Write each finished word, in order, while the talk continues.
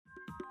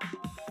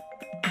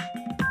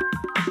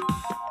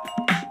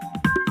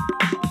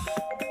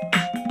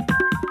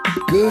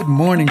Good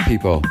morning,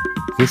 people.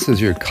 This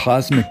is your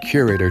cosmic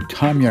curator,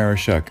 Tom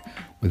Yaroshuk,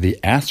 with the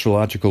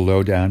astrological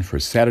lowdown for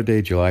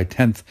Saturday, July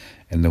 10th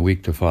and the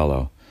week to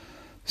follow.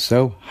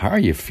 So, how are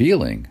you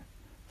feeling?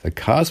 The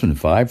cosmic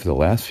vibe for the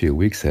last few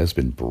weeks has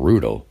been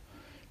brutal.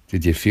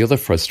 Did you feel the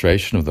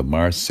frustration of the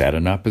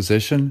Mars-Saturn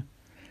opposition?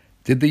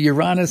 Did the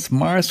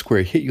Uranus-Mars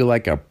square hit you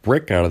like a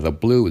brick out of the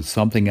blue with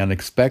something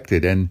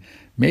unexpected and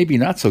maybe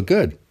not so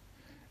good?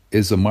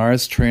 Is the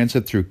Mars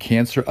transit through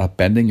Cancer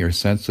upending your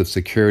sense of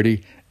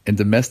security and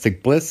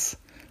domestic bliss?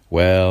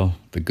 Well,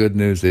 the good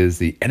news is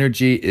the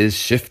energy is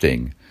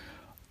shifting.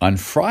 On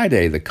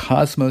Friday, the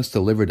cosmos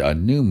delivered a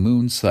new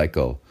moon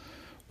cycle.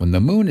 When the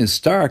moon is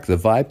dark, the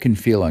vibe can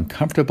feel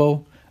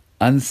uncomfortable,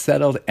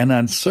 unsettled, and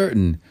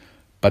uncertain.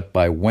 But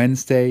by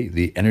Wednesday,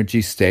 the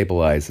energy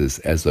stabilizes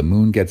as the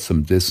moon gets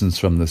some distance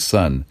from the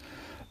sun.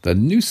 The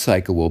new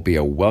cycle will be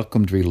a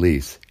welcomed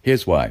release.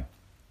 Here's why.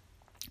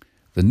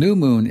 The new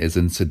moon is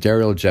in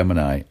Sidereal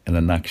Gemini in the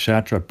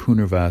nakshatra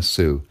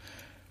Punarvasu.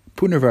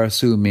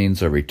 Punarvasu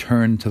means a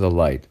return to the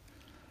light.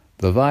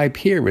 The vibe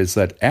here is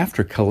that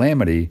after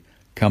calamity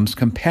comes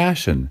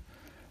compassion.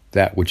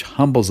 That which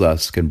humbles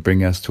us can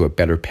bring us to a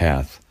better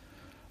path.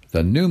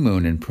 The new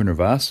moon in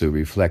Punarvasu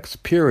reflects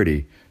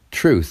purity,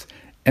 truth,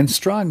 and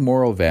strong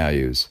moral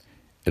values.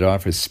 It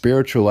offers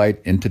spiritual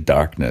light into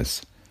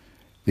darkness.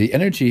 The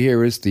energy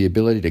here is the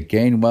ability to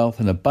gain wealth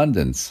and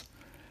abundance.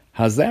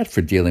 How's that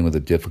for dealing with the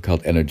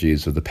difficult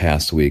energies of the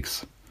past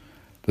weeks?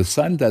 The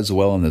sun does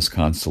well in this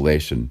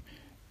constellation.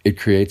 It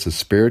creates a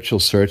spiritual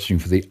searching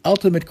for the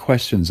ultimate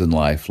questions in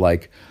life,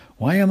 like,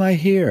 why am I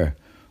here?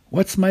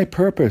 What's my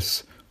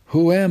purpose?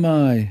 Who am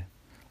I?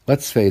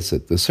 Let's face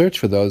it, the search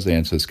for those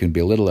answers can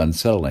be a little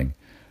unsettling.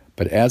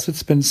 But as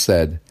it's been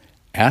said,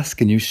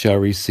 ask and you shall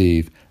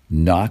receive,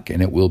 knock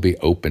and it will be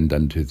opened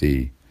unto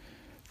thee.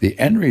 The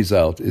end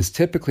result is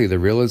typically the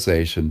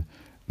realization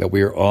that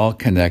we are all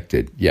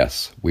connected.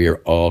 Yes, we are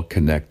all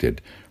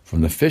connected.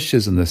 From the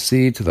fishes in the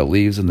sea to the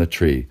leaves in the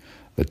tree,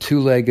 the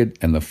two-legged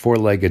and the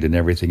four-legged and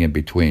everything in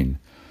between.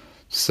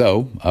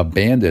 So,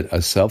 abandon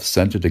a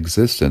self-centered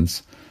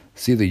existence,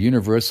 see the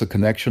universal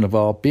connection of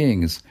all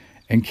beings,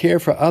 and care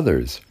for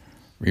others.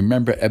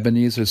 Remember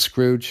Ebenezer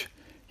Scrooge?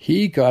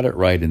 He got it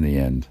right in the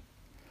end.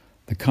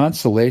 The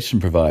constellation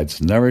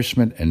provides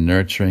nourishment and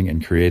nurturing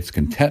and creates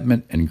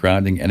contentment and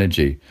grounding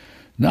energy.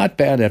 Not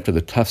bad after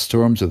the tough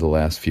storms of the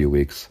last few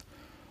weeks.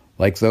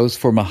 Like those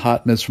four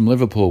Mahatmas from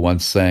Liverpool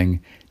once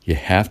sang, you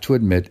have to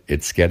admit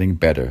it's getting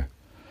better.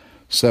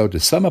 So to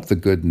sum up the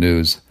good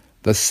news,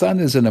 the sun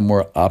is in a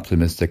more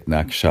optimistic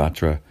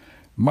nakshatra,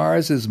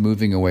 Mars is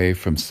moving away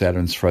from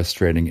Saturn's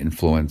frustrating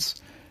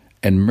influence,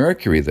 and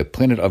Mercury, the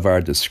planet of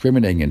our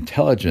discriminating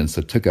intelligence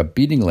that took a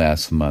beating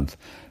last month,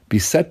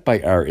 beset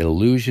by our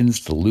illusions,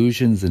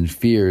 delusions, and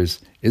fears,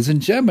 is in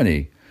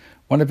Gemini,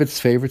 one of its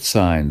favorite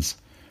signs.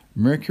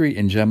 Mercury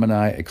in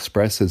Gemini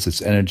expresses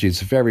its energies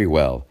very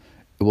well.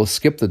 It will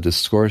skip the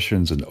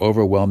distortions and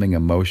overwhelming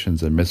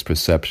emotions and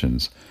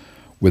misperceptions.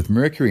 With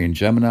Mercury in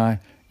Gemini,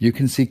 you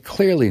can see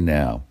clearly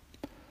now.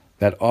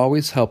 That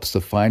always helps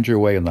to find your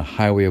way on the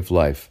highway of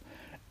life.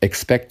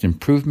 Expect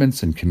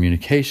improvements in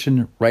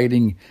communication,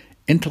 writing,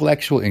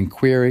 intellectual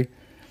inquiry,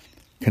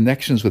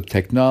 connections with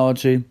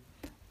technology,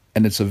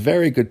 and it's a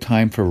very good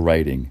time for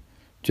writing.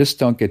 Just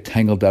don't get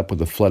tangled up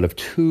with a flood of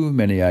too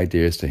many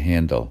ideas to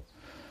handle.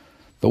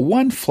 The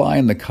one fly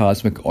in the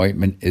cosmic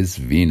ointment is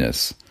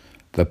Venus.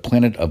 The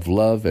planet of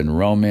love and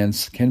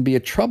romance can be a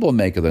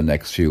troublemaker the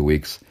next few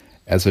weeks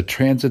as it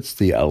transits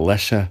the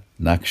Alesha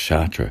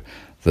Nakshatra,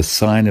 the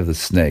sign of the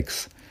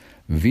snakes.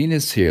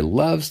 Venus here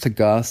loves to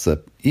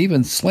gossip,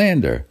 even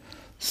slander.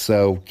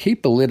 So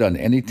keep a lid on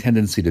any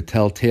tendency to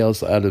tell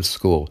tales out of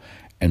school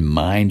and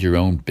mind your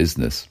own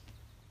business.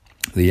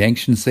 The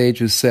ancient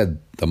sages said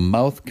the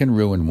mouth can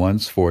ruin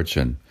one's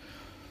fortune.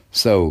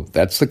 So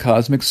that's the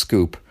cosmic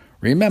scoop.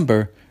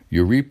 Remember,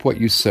 you reap what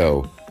you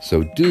sow,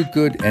 so do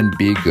good and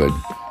be good.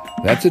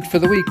 That's it for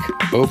the week.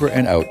 Over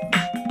and out.